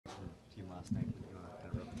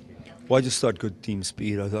Well, I just thought good team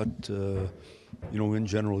speed. I thought, in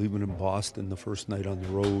general, even in Boston, the first night on the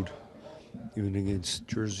road, even against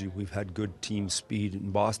Jersey, we've had good team speed.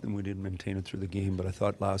 In Boston, we didn't maintain it through the game, but I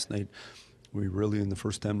thought last night we really, in the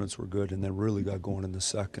first 10 minutes, were good, and then really got going in the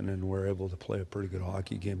second, and were able to play a pretty good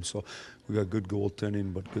hockey game. So we got good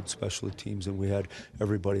goaltending, but good special teams, and we had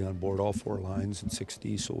everybody on board, all four lines, and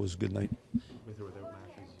 6D, so it was a good night. With or without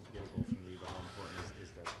Matthews, you get a goal from you, but how important is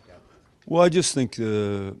that depth? Well, I just think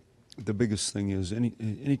the biggest thing is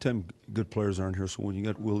anytime good players aren't here, so when you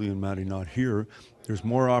got Willie and Matty not here, there's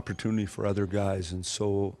more opportunity for other guys, and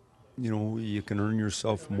so you can earn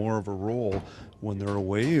yourself more of a role when they're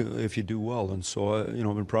away if you do well. And so, I've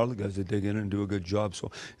been proud of the guys that dig in and do a good job. So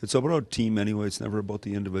it's about team anyway. It's never about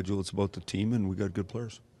the individual. It's about the team, and we got good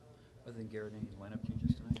players. I think Garrett, any lineup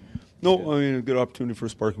changes tonight? No, I mean, a good opportunity for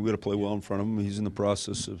Sparky. We got to play well in front of him. He's in the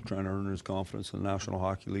process of trying to earn his confidence in the National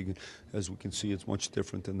Hockey League. As we can see, it's much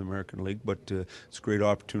different than the American League, but it's a great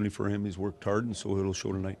opportunity for him. He's worked hard, and so it'll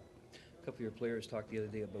show tonight. A couple of your players talked the other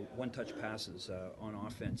day about one-touch passes on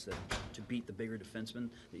offense that to beat the bigger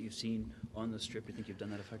defensemen that you've seen on the strip. Do you think you've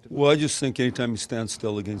done that effectively? Well, I just think anytime you stand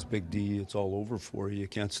still against Big D, it's all over for you. You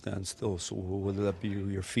can't stand still. So whether that be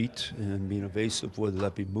your feet and being evasive, whether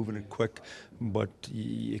that be moving it quick, but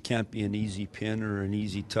you can't be an easy pin or an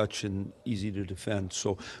easy touch and easy to defend.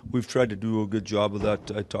 So we've tried to do a good job of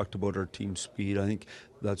that. I talked about our team speed. I think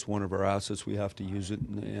that's one of our assets. We have to use it,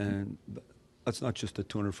 and that's not just a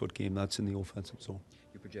 200-foot game. That's in the offensive zone.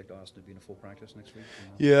 You project Austin to be in a full practice next week?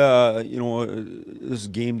 Yeah, this is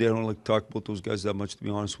game day. I don't like to talk about those guys that much, to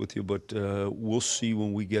be honest with you, but we'll see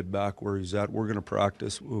when we get back where he's at. We're going to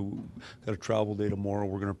practice. We've got a travel day tomorrow.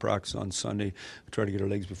 We're going to practice on Sunday, try to get our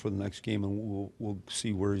legs before the next game, and we'll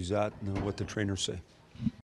see where he's at and what the trainers say.